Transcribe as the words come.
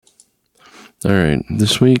All right,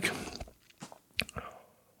 this week,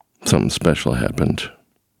 something special happened.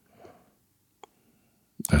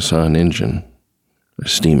 I saw an engine, a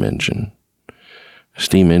steam engine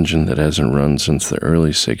that hasn't run since the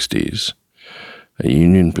early 60s, a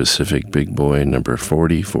Union Pacific Big Boy number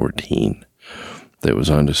 4014 that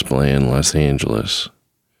was on display in Los Angeles.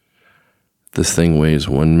 This thing weighs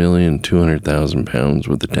 1,200,000 pounds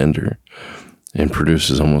with a tender and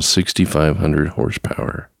produces almost 6,500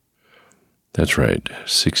 horsepower. That's right,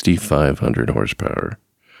 6,500 horsepower.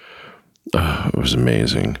 Oh, it was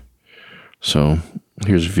amazing. So,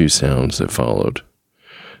 here's a few sounds that followed.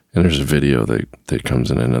 And there's a video that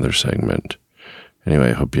comes in another segment. Anyway,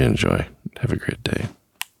 I hope you enjoy. Have a great day.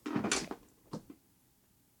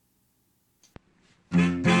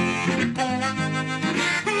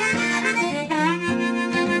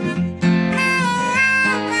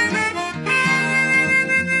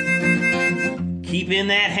 Keeping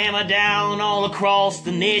that hammer down all across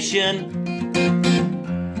the nation,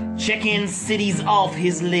 checking cities off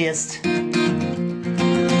his list,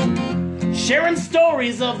 sharing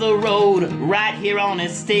stories of the road right here on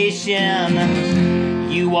his station.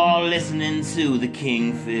 You are listening to the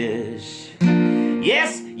Kingfish.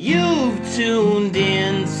 Yes, you've tuned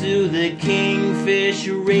in to the Kingfish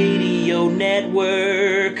Radio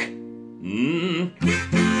Network.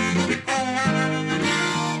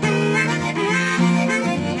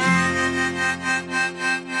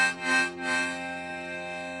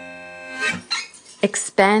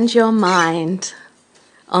 Expand your mind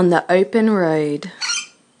on the open road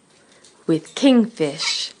with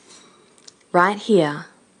Kingfish right here.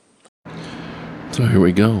 So here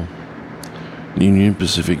we go. Union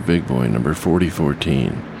Pacific Big Boy number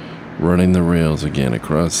 4014 running the rails again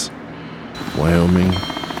across Wyoming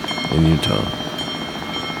and Utah.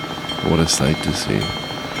 What a sight to see.